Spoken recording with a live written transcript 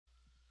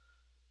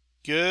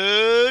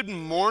Good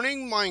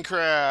morning,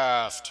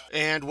 Minecraft,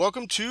 and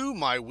welcome to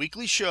my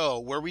weekly show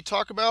where we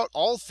talk about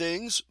all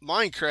things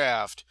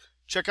Minecraft.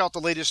 Check out the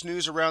latest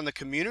news around the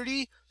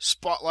community,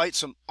 spotlight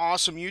some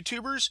awesome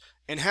YouTubers,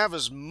 and have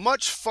as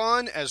much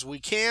fun as we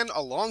can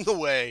along the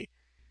way.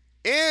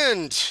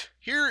 And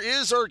here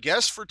is our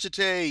guest for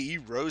today,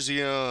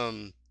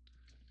 Erosium.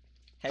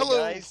 Hey Hello,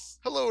 guys,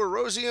 hello,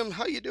 Erosium.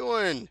 How you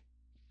doing?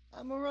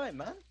 I'm alright,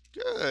 man.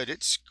 Good.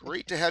 It's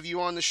great to have you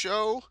on the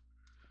show.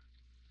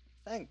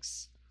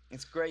 Thanks.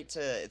 It's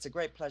a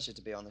great pleasure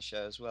to be on the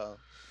show as well,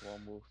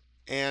 One Wolf.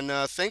 And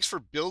thanks for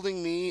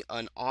building me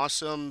an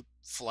awesome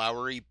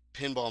flowery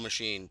pinball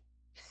machine.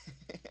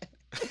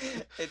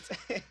 It's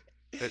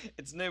It,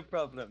 it's no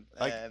problem.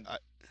 I, I,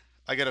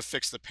 I got to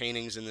fix the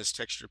paintings in this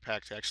texture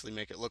pack to actually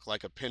make it look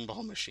like a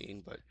pinball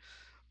machine, but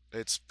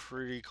it's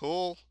pretty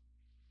cool.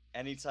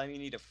 Anytime you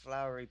need a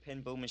flowery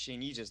pinball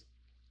machine, you just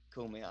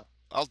call me up.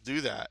 I'll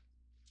do that.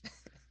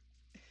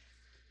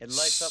 It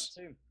lights up S-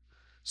 too.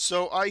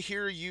 So I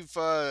hear you've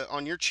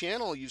on your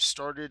channel you've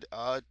started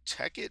a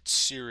Tekkit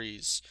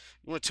series.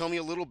 You want to tell me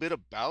a little bit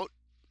about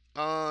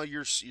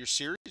your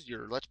series,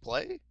 your Let's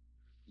Play?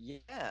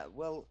 Yeah,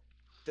 well,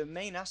 the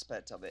main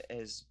aspect of it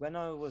is when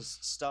I was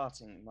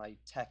starting my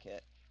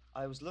Tekkit,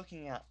 I was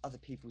looking at other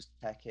people's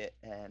Tekkit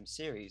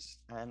series,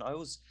 and I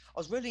was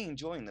really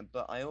enjoying them,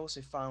 but I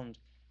also found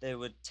they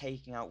were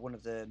taking out one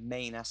of the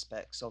main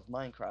aspects of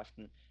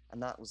Minecraft,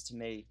 and that was to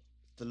me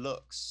the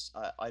looks.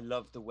 I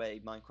love the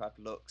way Minecraft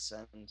looks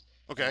and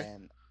Okay.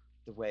 um,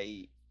 the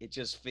way it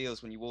just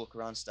feels when you walk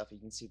around stuff. You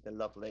can see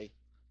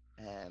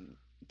um,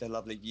 the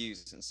lovely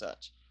views and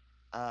such.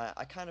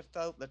 I kind of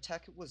felt that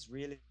tech was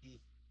really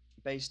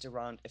based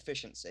around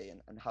efficiency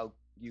and how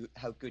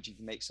good you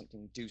can make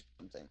something do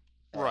something.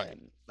 Right.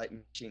 Like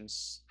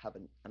machines have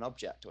an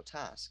object or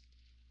task.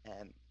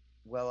 Um,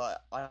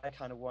 I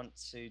kind of want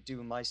to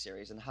do in my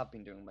series and have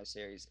been doing in my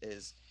series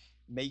is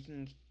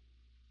making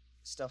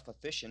stuff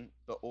efficient,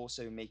 but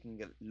also making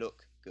it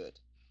look good.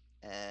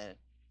 And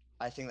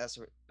I think that's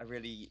a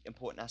really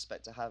important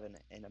aspect to have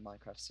in a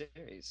Minecraft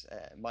series,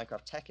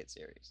 Minecraft Tech It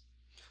series.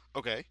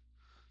 Okay.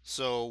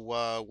 So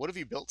what have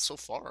you built so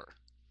far?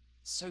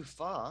 So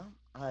far,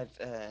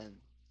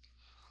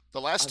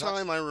 The last I've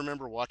time actually I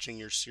remember watching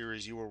your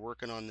series, you were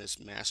working on this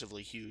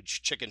massively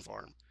huge chicken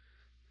farm.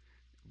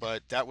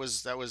 But that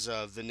was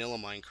a vanilla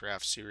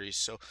Minecraft series.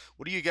 So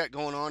what do you got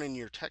going on in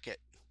your Tekkit?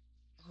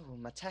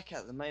 my tech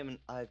at the moment.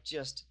 I've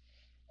just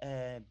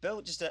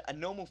built just a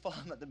normal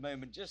farm at the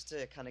moment, just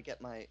to kind of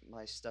get my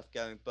stuff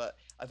going. But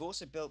I've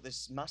also built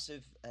this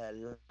massive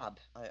lab.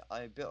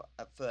 I built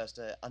at first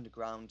an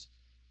underground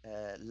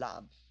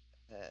lab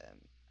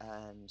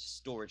and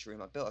storage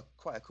room. I built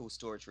quite a cool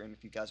storage room.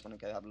 If you guys want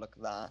to go have a look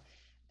at that.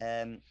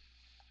 Um,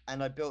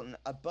 and I built an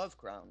above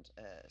ground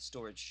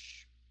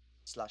storage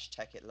slash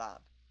tech it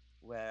lab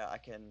where I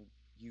can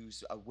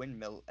use a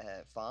windmill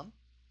farm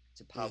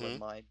to power Mm-hmm.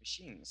 my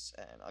machines.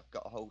 And I've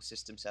got a whole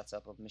system set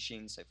up of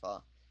machines so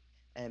far.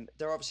 And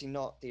they're obviously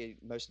not the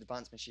most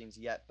advanced machines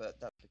yet, but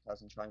that's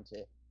because I'm trying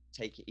to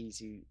take it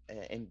easy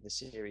in the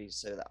series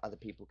so that other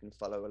people can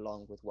follow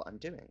along with what I'm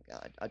doing.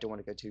 I don't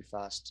want to go too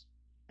fast,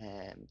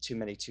 too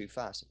many too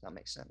fast, if that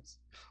makes sense.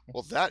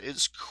 Well, that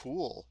is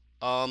cool.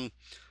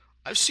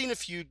 I've seen a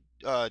few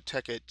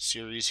Tekkit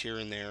series here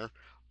and there,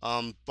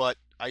 but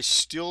I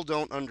still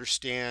don't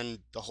understand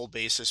the whole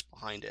basis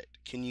behind it.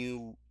 Can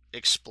you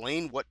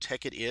explain what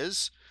Tekkit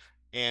is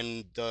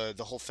and the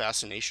whole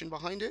fascination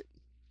behind it?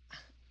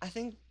 I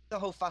think the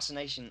whole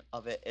fascination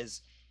of it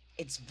is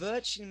it's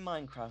virtually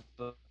Minecraft,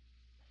 but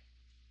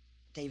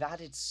they've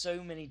added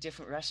so many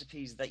different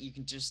recipes that you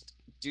can just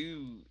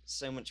do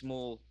so much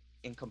more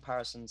in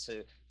comparison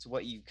to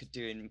what you could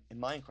do in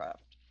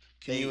Minecraft.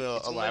 Can you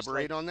It's almost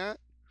elaborate like, on that?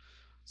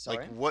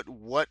 Like sorry,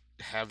 what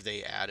have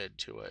they added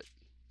to it?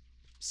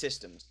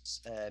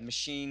 systems,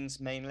 machines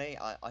mainly.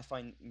 I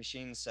find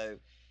machines. So,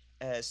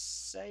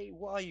 say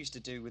what I used to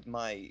do with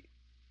my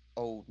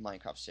old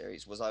Minecraft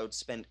series was I would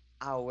spend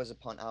hours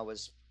upon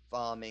hours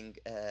farming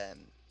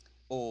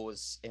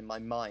ores in my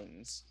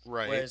mines,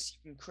 Right. whereas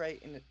you can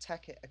create and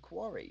attack a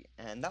quarry,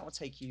 and that will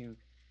take you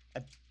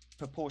a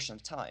proportion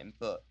of time,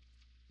 but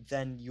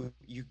then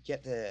you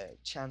get the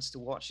chance to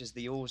watch as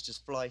the ores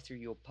just fly through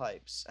your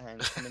pipes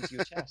and come into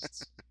your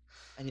chests.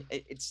 And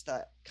it's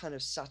that kind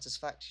of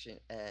satisfaction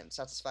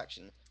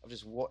of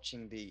just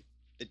watching the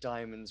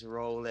diamonds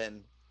roll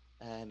in,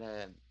 and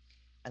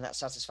and that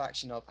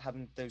satisfaction of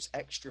having those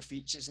extra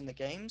features in the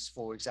games.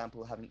 For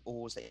example, having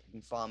ores that you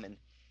can farm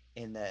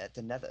in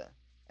the Nether,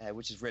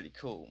 which is really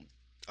cool.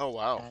 Oh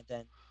wow. And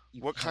then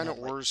you What can kind of have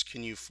like, ores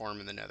can you farm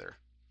in the Nether?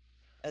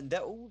 and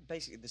they're all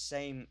basically the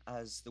same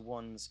as the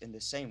ones in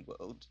the same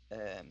world,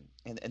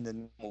 in the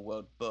normal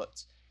world,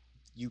 but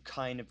you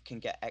kind of can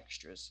get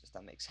extras, if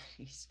that makes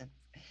any sense.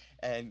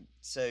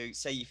 So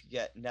say if you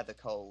get nether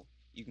coal,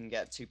 you can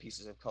get two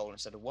pieces of coal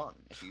instead of one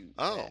if you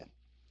Oh,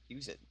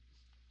 use it,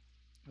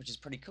 which is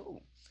pretty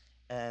cool.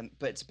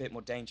 But it's a bit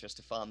more dangerous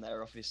to farm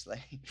there,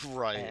 obviously.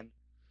 right. um,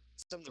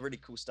 some of the really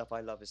cool stuff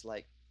I love is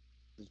like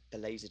the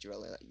laser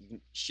drill. Like, you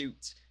can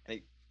shoot and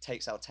it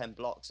takes out 10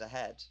 blocks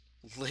ahead.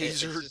 It's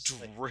Laser just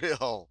like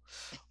drill.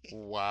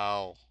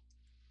 Wow.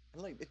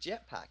 like the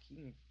jetpack.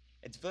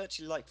 It's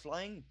virtually like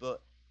flying,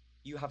 but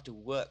you have to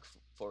work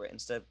for it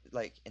instead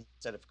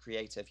of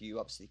creative. You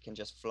obviously can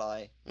just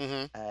fly,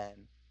 Mm-hmm.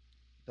 um,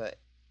 but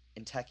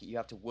in Tekkit you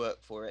have to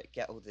work for it,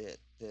 get all the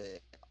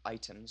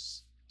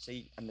items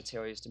and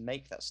materials to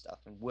make that stuff,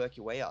 and work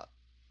your way up.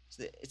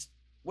 It's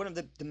one of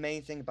the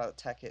main thing about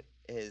Tekkit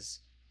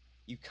is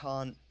you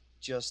can't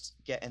just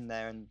get in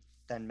there and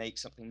then make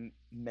something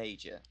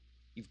major.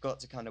 You've got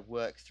to kind of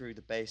work through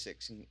the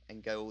basics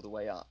and go all the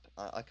way up.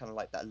 I kind of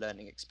like that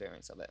learning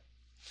experience of it.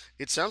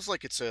 It sounds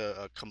like it's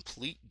a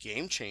complete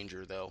game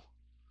changer, though.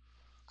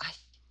 I,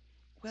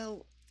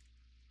 well,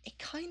 it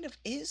kind of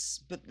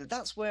is, but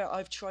that's where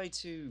I've tried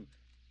to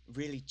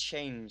really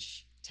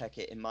change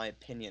Tekkit, in my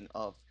opinion,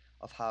 of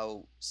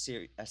how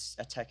a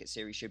Tekkit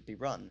series should be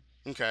run.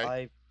 Okay.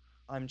 I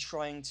I'm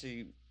trying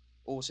to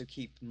also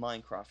keep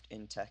Minecraft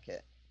in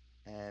Tekkit,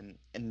 and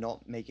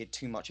not make it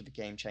too much of a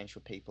game change for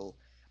people.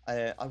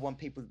 I want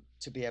people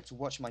to be able to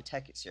watch my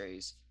Tekkit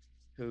series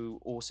who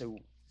also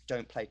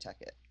don't play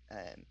Tekkit,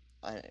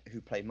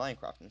 who play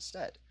Minecraft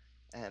instead.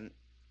 Um,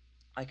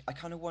 I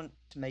kind of want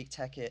to make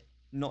Tekkit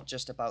not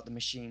just about the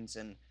machines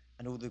and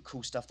all the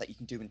cool stuff that you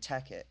can do in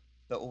Tekkit,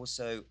 but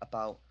also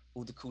about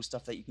all the cool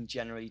stuff that you can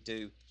generally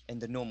do in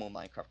the normal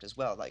Minecraft as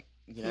well. Like,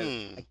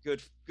 Hmm. a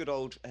good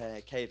old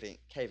cave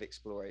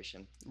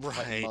exploration,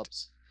 fighting Right.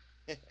 mobs.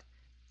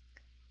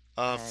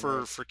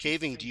 And For keep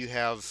caving, do you things.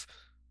 have,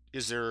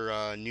 is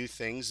there new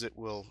things that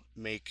will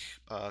make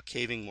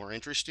caving more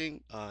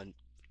interesting?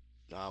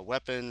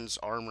 Weapons,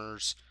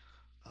 armors,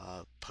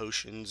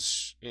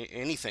 potions,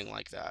 anything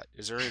like that?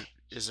 Is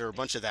there a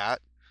bunch of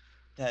that?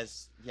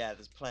 There's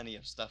plenty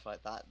of stuff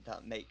like that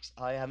that makes.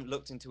 I haven't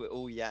looked into it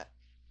all yet,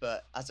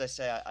 but as I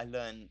say, I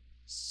learn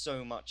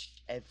so much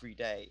every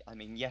day. I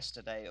mean,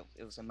 yesterday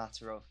it was a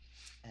matter of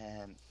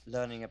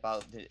learning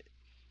about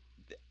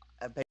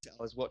basically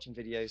I was watching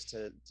videos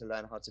to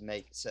learn how to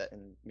make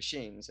certain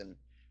machines, and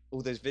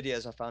all those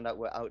videos I found out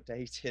were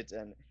outdated,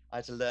 and I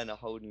had to learn a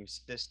whole new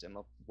system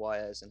of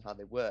wires and how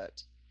they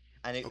worked.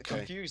 And it Okay.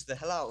 confused the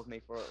hell out of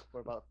me for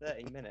about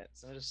 30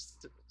 minutes. I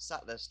just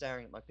sat there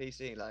staring at my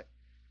PC like,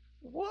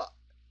 what?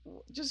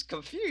 Just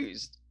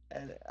confused.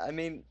 And I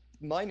mean,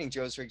 mining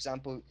drills, for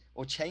example,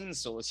 or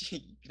chainsaws.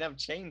 You can have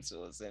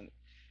chainsaws, and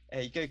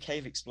you go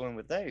cave exploring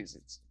with those.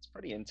 It's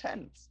pretty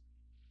intense.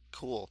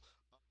 Cool.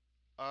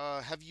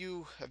 Have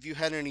you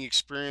had any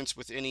experience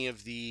with any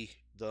of the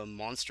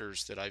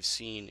monsters that I've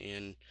seen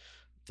in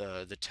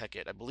the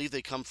Tekkit? I believe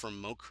they come from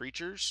Mo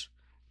creatures.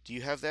 Do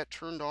you have that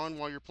turned on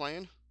while you're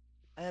playing?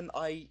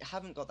 I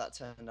haven't got that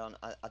turned on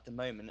at the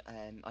moment.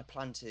 I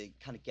plan to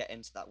kind of get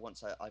into that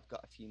once I've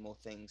got a few more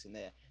things in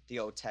the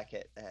old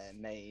Tekkit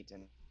made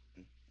and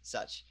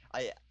such.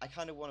 I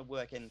kind of want to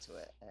work into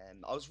it.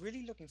 I was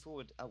really looking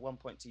forward at one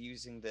point to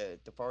using the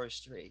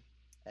forestry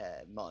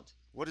mod,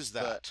 What is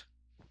but that?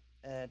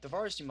 the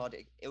forestry mod,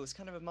 it was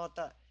kind of a mod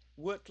that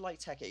worked like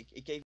Tekkit.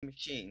 It gave you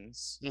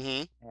machines,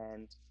 Mm-hmm.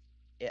 and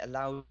it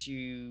allowed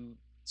you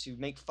to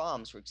make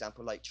farms, for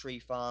example, like tree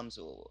farms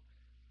or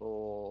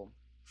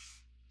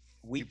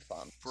You wheat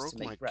farms to broke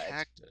my make bread.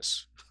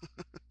 cactus.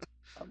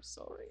 I'm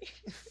sorry.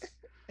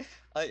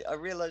 I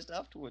realized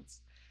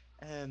afterwards.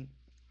 Um,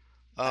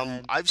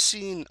 and I've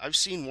seen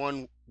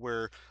one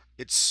where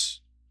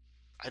it's,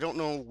 I don't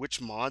know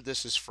which mod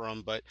this is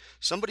from, but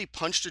somebody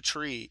punched a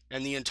tree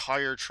and the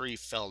entire tree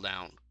fell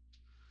down.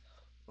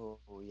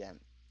 yeah,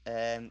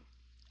 um,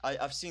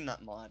 I've seen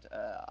that mod.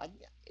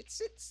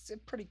 It's a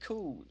pretty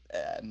cool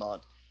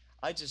mod.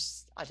 I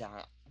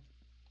don't.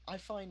 I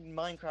find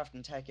Minecraft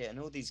and Tekkit and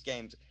all these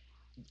games,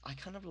 I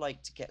kind of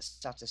like to get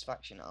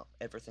satisfaction out of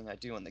everything I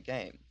do on the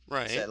game.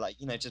 So Right. like,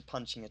 just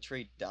punching a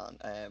tree down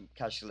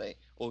casually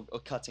or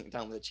cutting it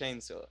down with a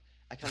chainsaw.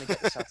 I kind of get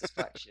the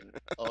satisfaction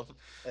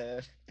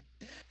uh,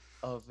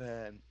 of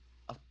um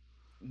of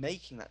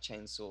making that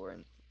chainsaw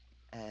and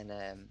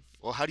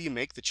Well, how do you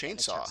make the getting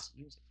a chainsaw? chance to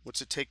use it.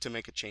 What's it take to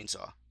make a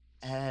chainsaw?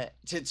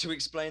 To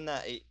explain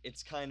that,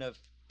 it's kind of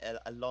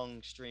a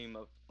long stream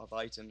of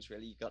items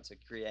really you got to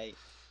create.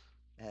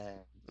 Um,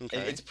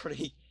 Okay. it's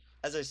pretty,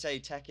 as I say,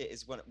 Tekkit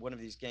is one of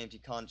these games you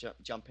can't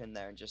jump in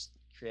there and just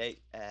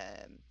create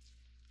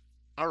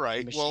All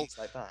right. machines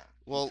like that.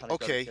 You kind of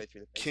got to Okay. go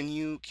through the basics.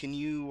 Can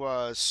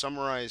you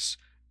summarize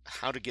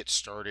how to get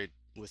started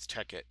with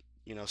Tekkit?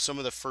 You know, some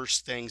of the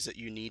first things that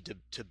you need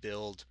to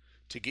build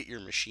to get your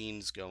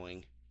machines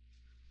going.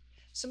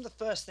 Some of the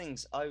first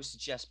things I would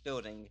suggest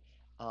building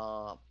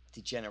are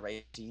the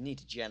generator. You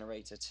need a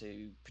generator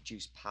to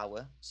produce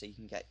power so you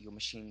can get your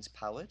machines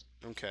powered.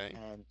 Okay.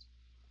 And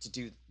to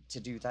do to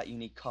do that, you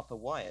need copper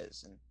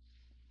wires, and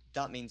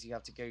that means you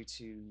have to go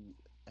to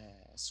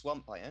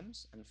swamp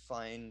biomes and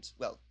find,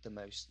 well, the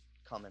most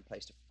common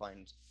place to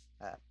find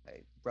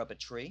a rubber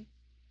tree,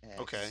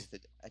 because Okay.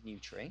 it's a new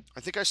tree.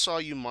 I think I saw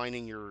you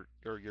mining or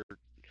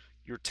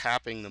you're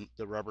tapping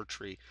the rubber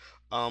tree.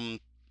 Um,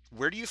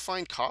 where do you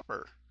find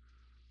copper?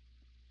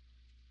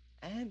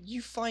 And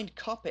you find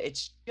copper.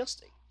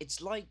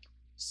 It's like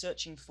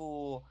searching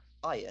for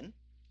iron.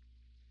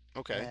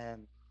 Okay.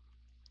 Um,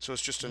 So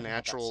it's just a never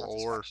had that natural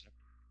ore. satisfaction.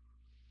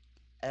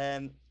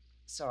 Um,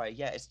 Sorry,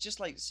 yeah, it's just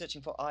like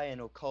searching for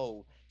iron or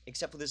coal,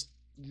 except for there's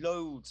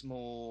loads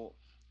more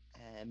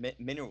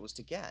minerals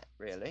to get,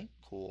 really.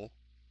 Cool.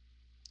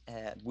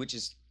 Which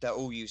is they're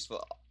all used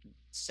for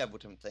several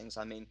different things.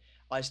 I mean,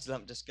 I still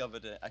haven't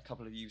discovered a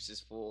couple of uses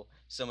for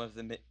some of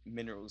the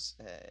minerals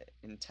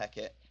in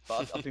Tekkit,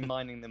 but I've been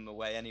mining them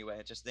away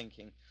anyway, just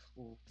thinking,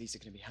 oh, these are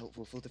going to be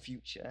helpful for the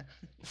future.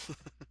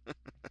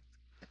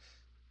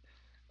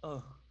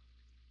 Oh,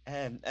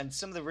 and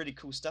some of the really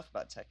cool stuff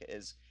about Tekkit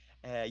is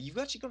you've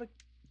actually got to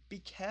be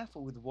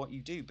careful with what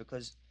you do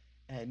because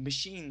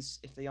machines,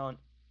 if they aren't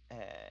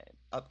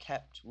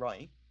upkept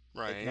right,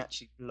 they can Right.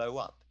 actually blow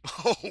up.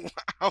 Oh,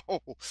 wow.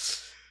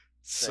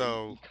 So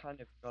So you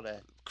kind of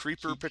gotta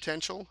creeper keep.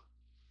 potential?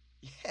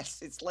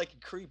 Yes, it's like a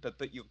creeper,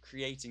 but you're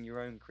creating your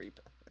own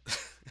creeper.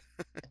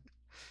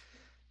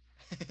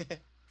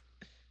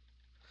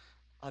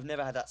 I've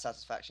never had that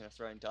satisfaction of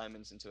throwing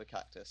diamonds into a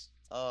cactus.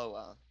 Oh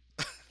well,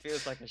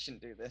 feels like I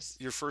shouldn't do this.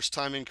 Your first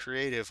time in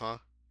creative, huh?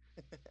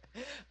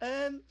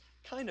 Um,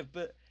 kind of,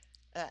 but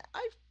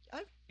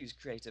I've used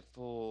creative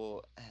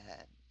for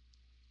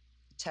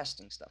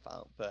testing stuff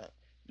out, but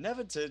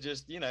never to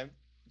just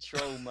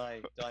troll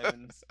my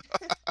diamonds.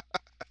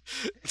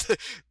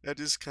 That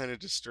is kind of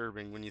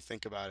disturbing when you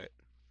think about it.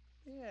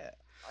 Yeah,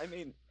 I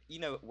mean, you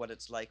know what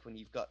it's like when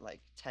you've got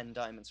like 10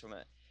 diamonds from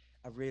a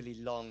really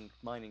long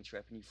mining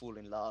trip and you fall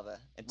in lava.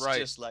 It's Right.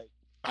 just like,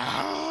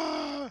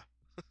 Ah!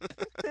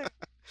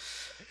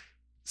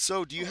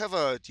 So do you have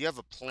a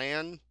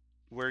plan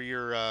where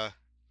you're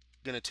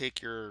gonna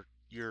take your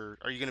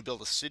are you gonna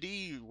build a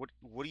city? What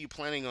are you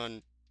planning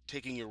on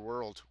taking your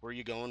world? Where are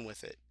you going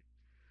with it?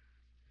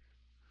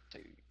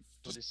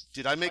 for this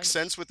Did I make kind of,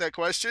 sense with that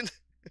question?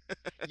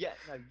 yeah,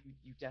 no,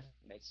 you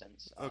definitely made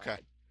sense. Okay.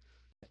 I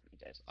definitely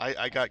did.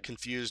 I got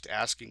confused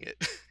asking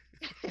it.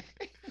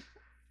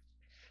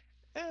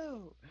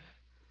 Oh,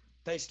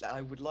 basically,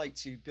 I would like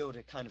to build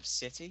a kind of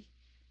city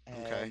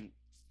Okay. um,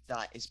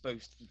 that is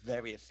both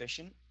very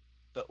efficient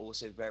but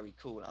also very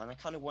cool. And I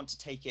kind of want to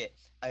take it.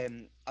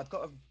 I've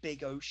got a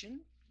big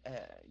ocean.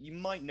 You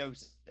might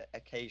notice it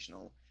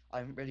occasional. I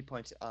haven't really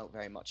pointed it out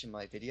very much in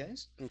my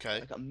videos,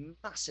 but Okay. I've got a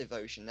massive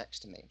ocean next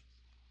to me,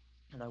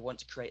 and I want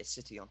to create a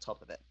city on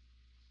top of it.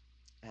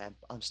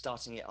 I'm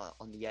starting it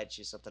on the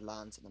edges of the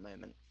lands at the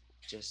moment,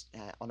 just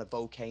on a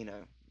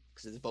volcano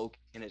because there's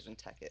volcanoes in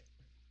Tekkit.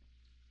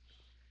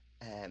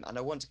 And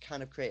I want to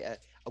kind of create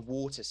a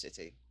water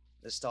city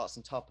that starts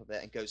on top of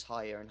it and goes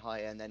higher and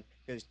higher and then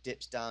goes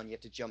dips down. You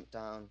have to jump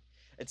down.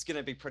 It's going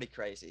to be pretty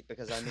crazy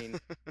because I mean,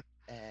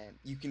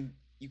 you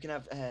can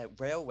have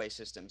railway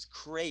systems,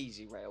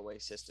 crazy railway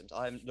systems.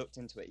 I haven't looked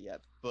into it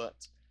yet,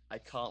 but I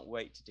can't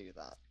wait to do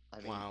that.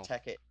 I mean, Wow.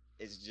 Tekkit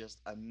is just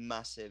a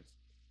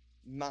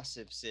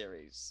massive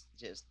series.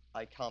 Just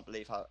I can't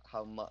believe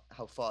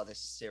how far this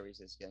series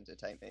is going to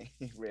take me.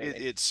 It Really.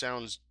 it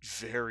sounds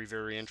very,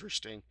 very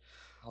interesting.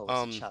 Oh,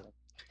 it's a Um, challenge.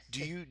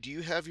 do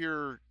you have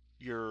your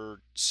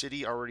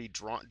city already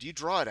drawn? Do you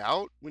draw it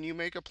out when you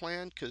make a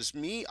plan? Because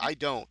me, I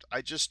don't.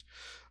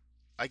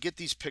 I get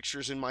these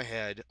pictures in my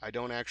head. I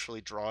don't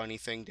actually draw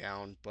anything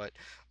down, but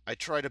I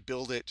try to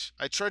build it.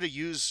 I try to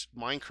use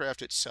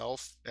Minecraft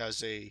itself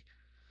as a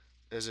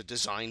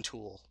design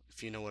tool,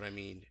 if you know what I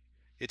mean.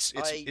 It's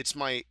it's I it's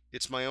my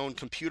it's my own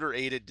computer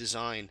aided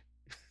design.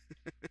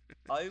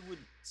 I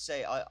would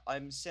say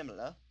I'm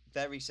similar,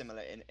 very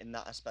similar in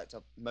that aspect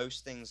of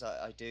most things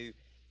I do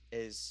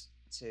is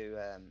to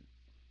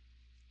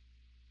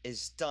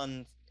is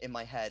done in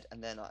my head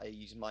and then I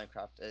use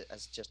Minecraft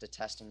as just a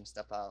testing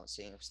stuff out,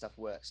 seeing if stuff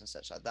works and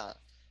such like that.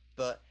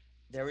 But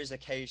there is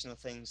occasional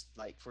things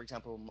like, for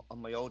example,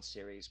 on my old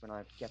series when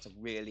I get a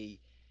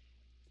really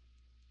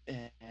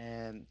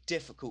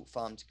difficult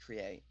farm to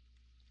create,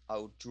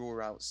 I'll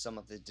draw out some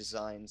of the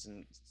designs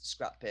and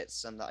scrap bits,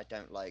 some that I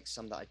don't like,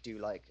 some that I do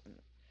like.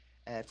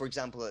 And, for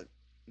example,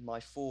 my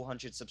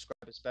 400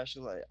 subscriber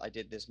special, I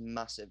did this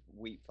massive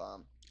wheat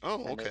farm,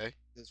 Oh, and okay.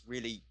 there's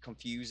really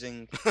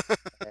confusing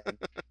um,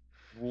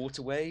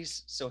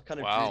 waterways, so I kind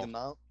of drew Wow. them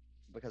out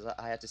because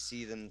I had to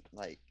see them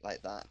like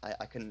that.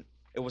 I couldn't.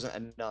 It wasn't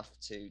enough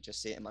to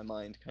just see it in my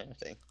mind, kind of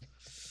thing.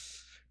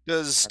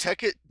 Does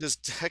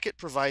Tekkit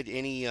provide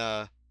any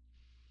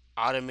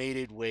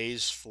automated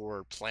ways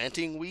for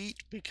planting wheat?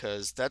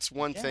 Because that's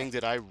one Yeah, thing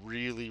that I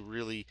really,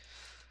 really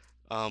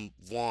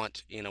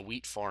want in a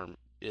wheat farm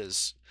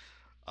is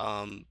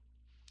um,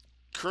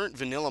 current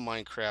vanilla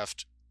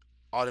Minecraft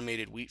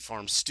automated wheat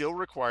farms still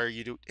require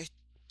you to.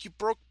 You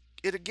broke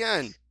it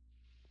again.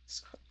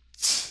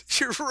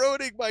 You're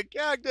eroding my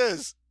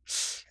cactus.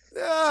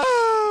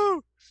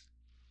 No.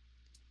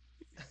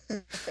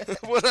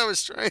 What I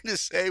was trying to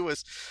say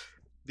was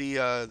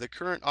the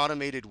current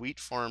automated wheat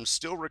farms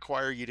still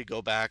require you to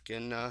go back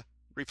and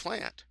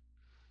replant.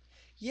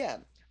 yeah,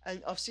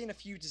 and I've seen a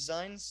few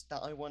designs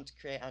that I want to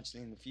create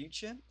actually in the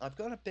future. I've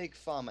got a big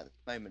farm at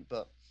the moment,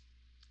 but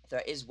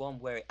there is one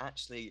where it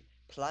actually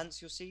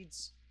plants your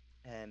seeds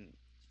um,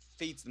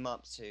 feeds them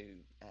up to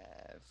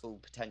full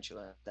potential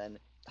and then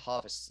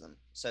harvests them.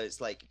 So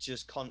it's like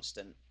just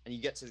constant, and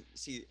you get to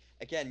see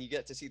again. You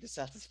get to see the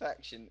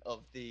satisfaction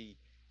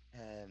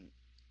um,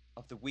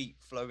 of the wheat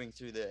flowing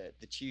through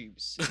the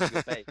tubes into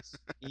your face.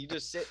 And you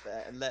just sit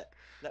there and let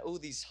all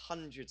these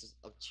hundreds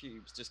of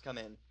tubes just come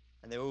in,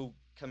 and they're all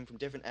coming from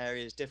different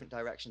areas, different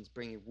directions,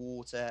 bringing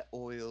water,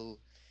 oil,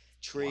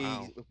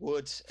 Wow. tree,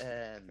 wood,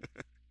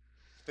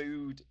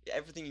 food,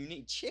 everything you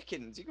need.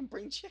 Chickens, you can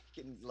bring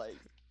chickens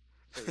like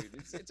food.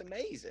 It's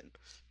amazing.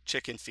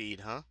 Chicken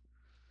feed, huh?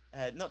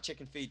 Not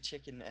chicken feed,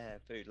 chicken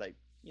food, like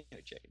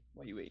chicken.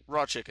 What you eat?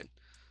 Raw chicken.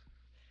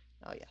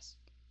 Oh yes,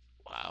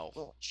 Wow.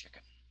 raw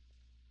chicken.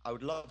 I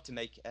would love to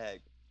make.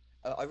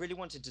 I really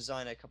want to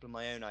design a couple of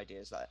my own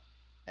ideas that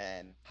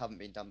haven't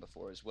been done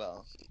before as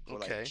well for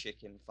like Okay.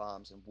 chicken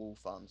farms and wool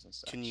farms and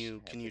Can such.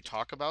 you can you Which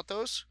talk about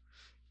those?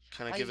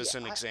 Kind of give I us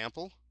an I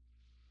example?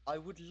 I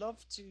would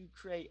love to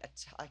create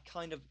a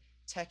kind of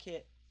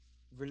Tekkit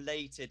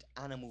related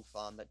animal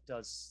farm that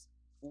does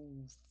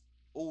all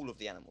all of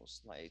the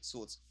animals. Like it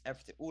sorts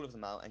everything, all of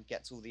them out, and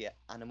gets all the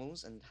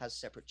animals and has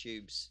separate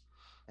tubes.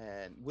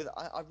 With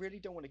I really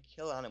don't want to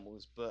kill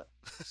animals, but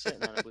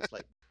certain animals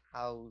like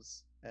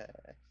cows,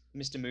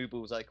 Mr.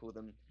 Moobles, I call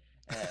them,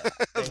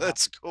 they have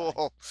That's to die.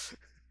 cool.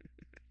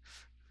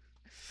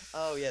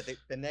 Oh yeah,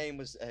 the name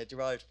was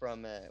derived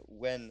from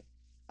when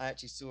I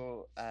actually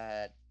saw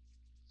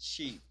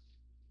sheep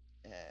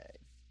uh,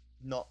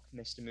 knock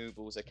Mr.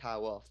 Moogles a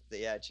cow off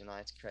the edge, and I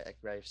had to create a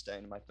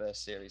gravestone in my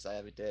first series I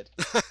ever did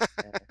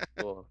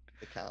for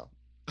the cow.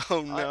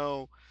 Oh I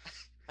no.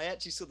 I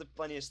actually saw the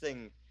funniest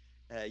thing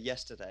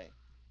yesterday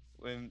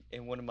when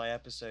in one of my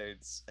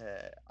episodes.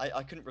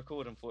 I couldn't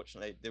record,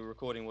 unfortunately. The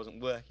recording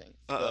wasn't working,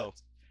 Uh-oh.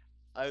 but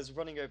I was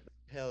running over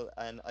the hill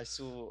and I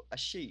saw a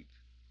sheep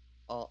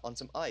on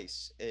some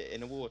ice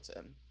in the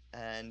water,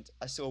 and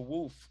I saw a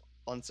wolf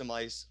on some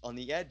ice on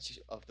the edge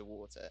of the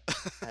water,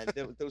 and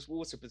there was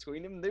water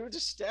between them. They were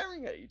just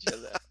staring at each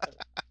other,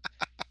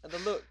 and I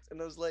looked,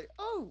 and I was like,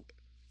 "Oh,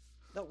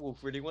 that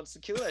wolf really wants to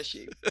kill that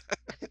sheep."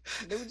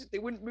 They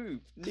wouldn't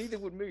move. Neither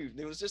would move.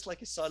 There was just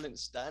like a silent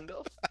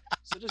standoff.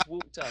 So I just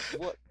walked up,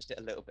 watched it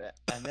a little bit,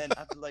 and then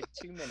after like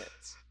 2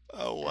 minutes,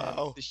 Oh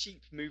wow. the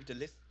sheep moved a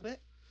little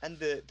bit, and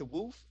the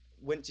wolf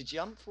went to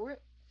jump for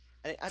it,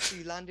 and it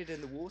actually landed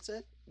in the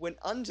water, went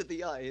under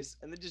the ice,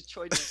 and then just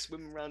tried to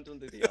swim around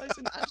under the ice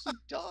and actually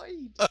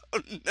died.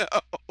 Oh no.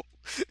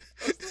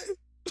 I was like,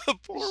 The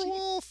the poor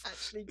sheep wolf.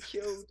 actually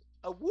killed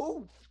a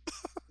wolf.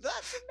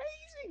 That's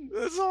amazing.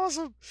 That's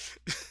awesome.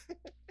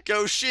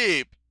 Go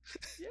sheep.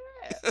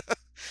 Yeah.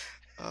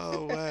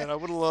 Oh man, I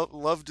would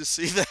love to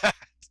see that.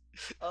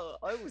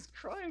 I was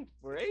crying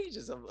for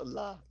ages of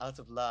laugh out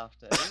of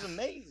laughter. It was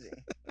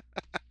amazing.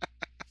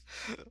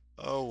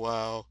 Oh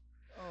wow.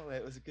 Oh,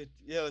 it was a good,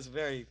 yeah, it was a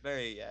very,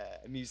 very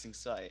amusing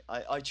sight.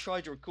 I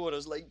tried to record, I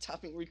was like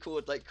tapping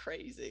record like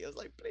crazy. I was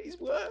like, please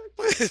work.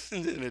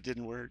 And it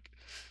didn't work.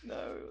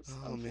 No, it was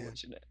Oh man.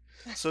 unfortunate.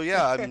 So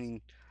yeah, I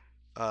mean,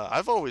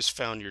 I've always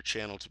found your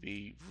channel to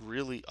be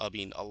really, I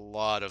mean, a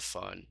lot of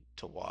fun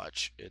to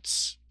watch.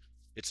 It's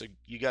a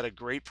you got a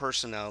great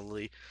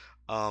personality.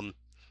 Um,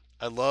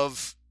 I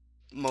love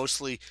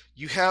mostly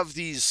you have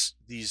these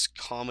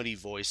comedy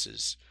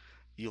voices.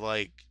 You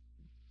like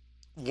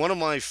one of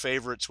my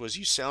favorites was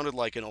you sounded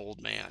like an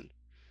old man,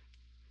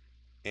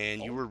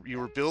 and you Oh,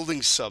 were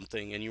building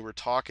something, and you were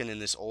talking in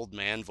this old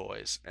man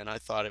voice, and I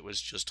thought it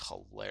was just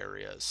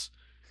hilarious.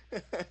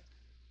 man.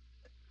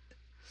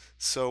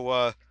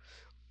 So,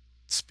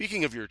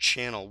 speaking of your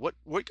channel,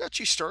 what got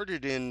you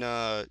started in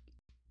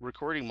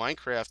recording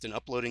Minecraft and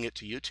uploading it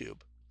to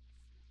YouTube?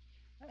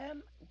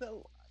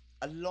 Well,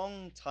 a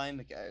long time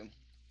ago,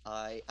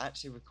 I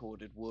actually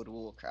recorded World of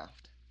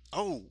Warcraft,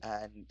 Oh,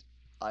 and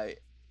I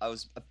I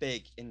was a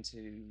big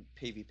into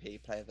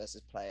PvP, player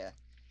versus player,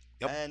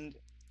 yep. and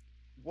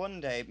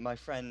one day my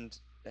friend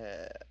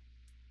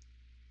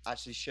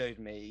actually showed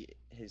me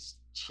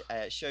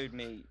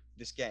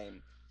this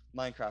game,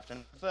 Minecraft,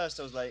 and at first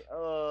I was like,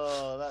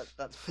 "Oh,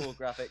 that's poor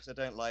graphics. I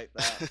don't like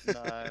that.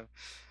 No."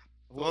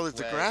 I Well, walked the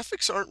away.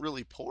 graphics aren't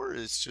really poor.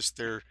 It's just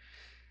they're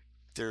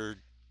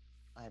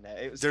I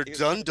know they're it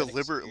was kind done of an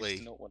excuse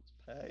to deliberately. not want to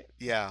pay.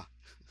 Yeah.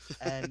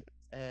 And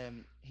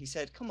he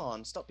said, "Come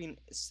on, stop being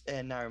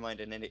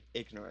narrow-minded and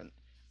ignorant."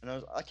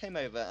 And I came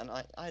over and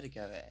I had a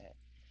go at it.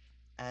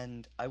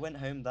 And I went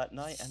home that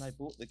night and I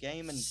bought the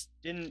game and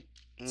didn't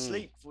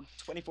Mm. sleep for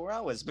 24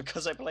 hours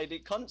because I played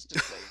it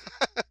constantly.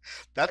 I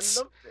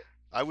That's loved it.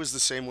 I was the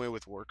same way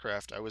with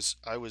Warcraft. I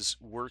was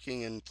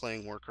working and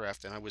playing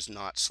Warcraft, and I was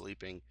not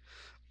sleeping.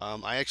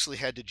 I actually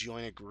had to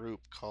join a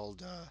group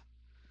called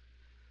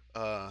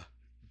uh,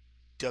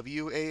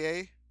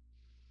 WAA,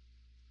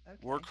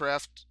 Okay.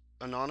 Warcraft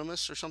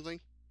Anonymous or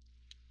something.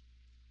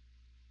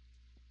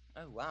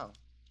 Oh wow.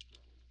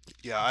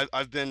 Yeah,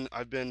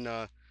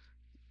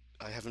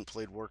 I haven't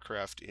played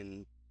Warcraft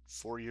in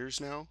 4 years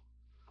now.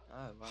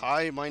 Oh wow.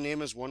 Hi, my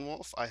name is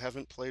OneWolfe. I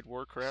haven't played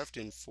Warcraft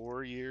in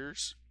 4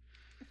 years.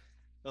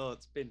 Oh,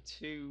 it's been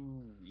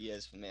 2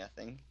 years for me, I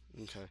think.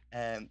 Okay.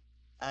 Um,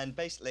 And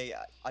basically,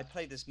 I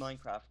played this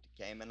Minecraft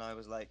game, and I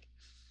was like,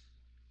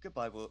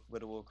 "Goodbye, World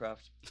of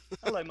Warcraft.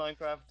 Hello,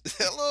 Minecraft."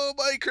 Hello,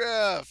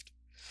 Minecraft.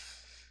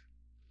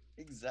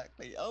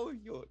 Exactly. Oh,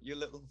 your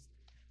little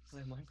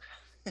hello,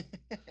 Minecraft.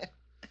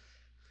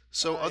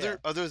 So Oh other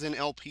yeah. other than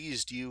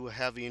LPs, do you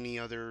have any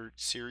other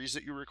series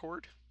that you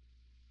record?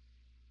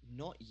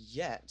 Not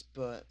yet,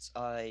 but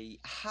I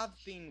have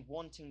been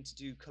wanting to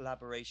do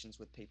collaborations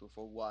with people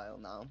for a while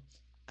now,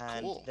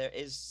 and Cool. there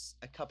is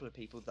a couple of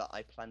people that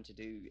I plan to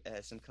do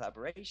some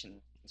collaborations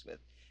with.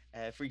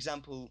 For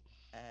example,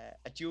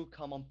 a dual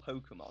come on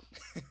Pokemon.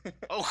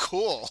 Oh,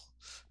 cool.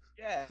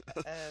 Yeah,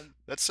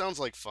 That sounds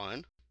like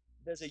fun.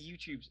 there's a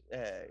YouTube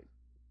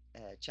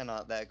channel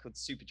out there called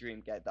Super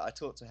Dream Gate that I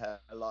talk to her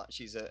a lot.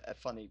 She's a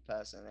funny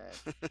person,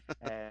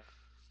 uh,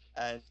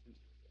 and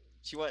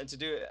she wanted to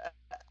do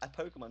a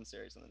Pokemon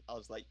series, and I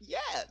was like, "Yeah,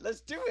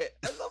 let's do it!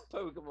 I love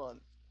Pokemon."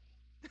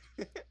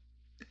 I think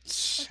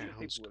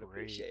Sounds people would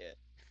great. appreciate it.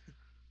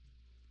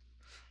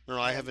 No,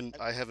 I Um, haven't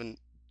and, I haven't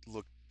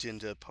looked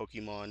into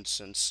Pokemon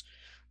since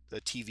the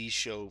TV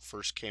show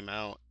first came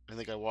out. I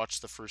think I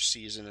watched the first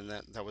season and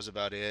that was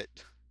about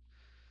it.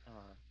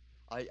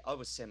 uh, I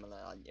was similar.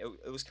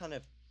 It was kind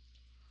of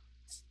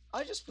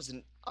I just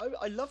wasn't.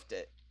 I loved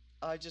it.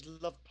 I just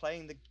loved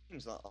playing the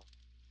games on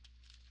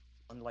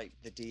like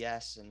the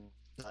DS, and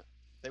that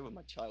they were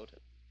my childhood.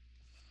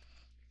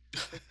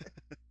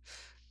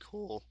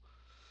 Cool.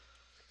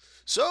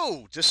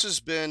 So, this has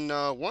been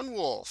One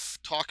Wolf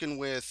talking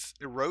with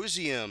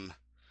Erosium,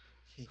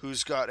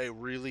 who's got a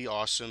really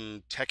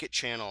awesome Tekkit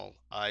channel.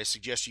 I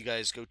suggest you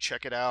guys go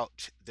check it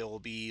out. There will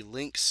be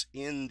links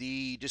in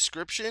the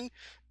description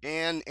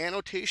and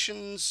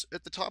annotations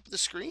at the top of the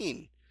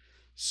screen.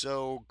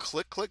 So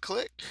click, click,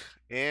 click,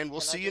 and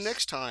we'll Can I see you just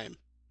next time.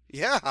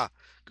 Yeah,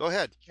 go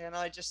ahead. can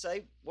I just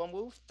say, One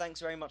Wolf,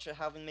 thanks very much for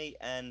having me,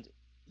 and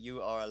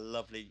you are a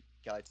lovely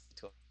guy to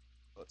talk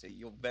to.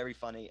 You're very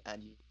funny,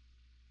 and you've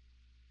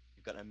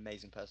got an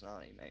amazing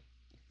personality, mate.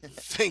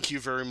 Thank you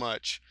very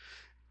much.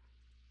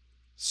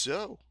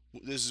 So,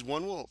 this is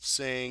One Wolf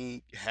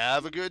saying,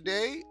 have a good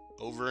day.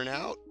 Over and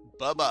out.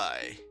 Bye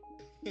bye.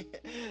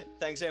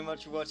 Thanks very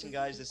much for watching,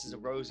 guys. This is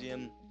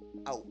Erosium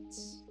out.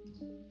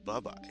 Bye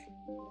bye.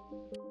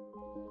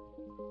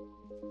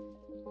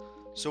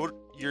 So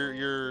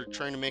you're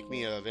trying to make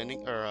me a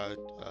vending or a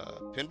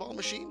pinball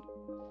machine?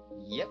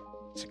 Yep.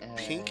 It's a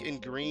pink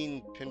and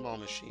green pinball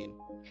machine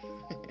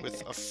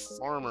with a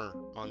farmer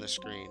on the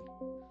screen.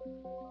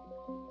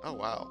 Oh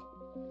wow.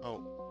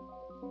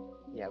 Oh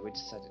Yeah, we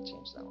decided to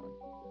change that one.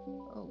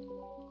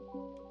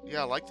 Oh.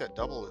 yeah, I like that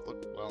double. It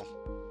looked well,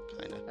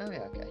 kind of. Oh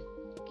yeah, okay.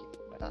 Keep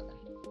it like that then.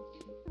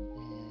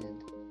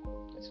 And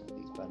place one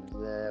of these buttons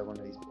there, one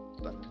of these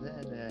buttons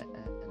there,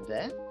 and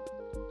there.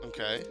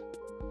 Okay.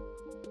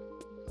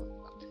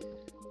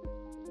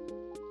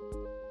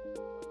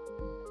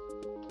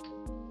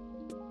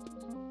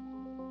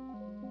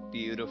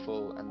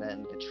 Beautiful, and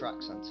then the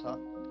tracks on top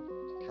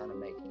to kind of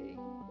make the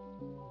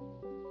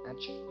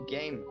actual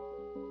game.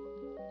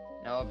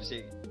 Now, obviously,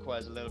 it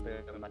requires a little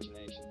bit of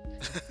imagination.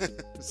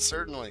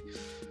 Certainly.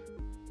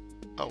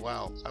 Oh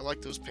wow, I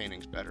like those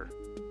paintings better.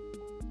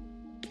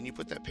 Can you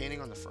put that painting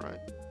on the front?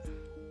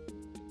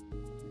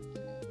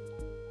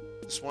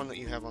 This one that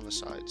you have on the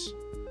sides.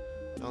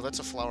 No, that's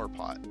a flower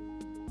pot.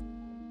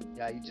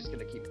 Yeah, you're just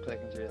gonna keep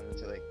clicking through them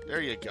until they.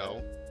 There you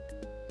go.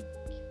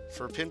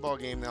 For a pinball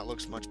game, that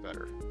looks much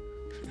better.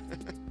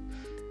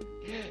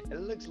 It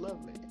looks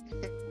lovely.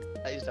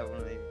 I used to have one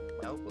of these in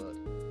my outboard.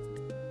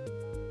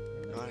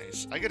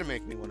 Nice. I gotta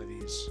make me one of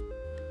these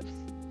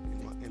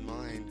in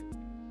mine.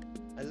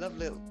 I love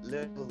little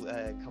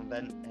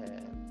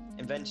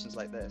inventions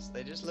like this.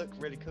 They just look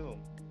really cool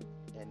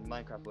in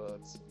Minecraft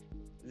worlds.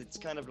 It's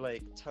kind of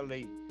like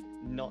totally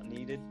not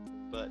needed,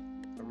 but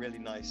a really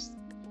nice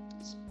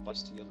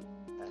spice to your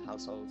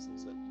households.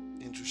 Is it?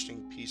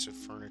 Interesting piece of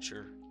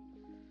furniture.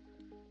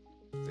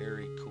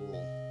 Very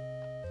cool.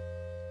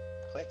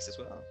 Clicks as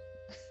well.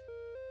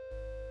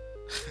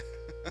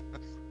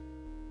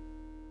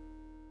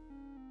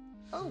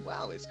 Oh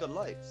wow, it's got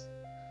lights.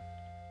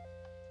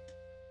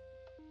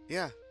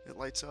 Yeah, it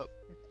lights up.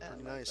 I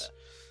Pretty like nice.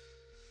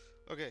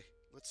 that. Okay,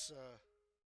 let's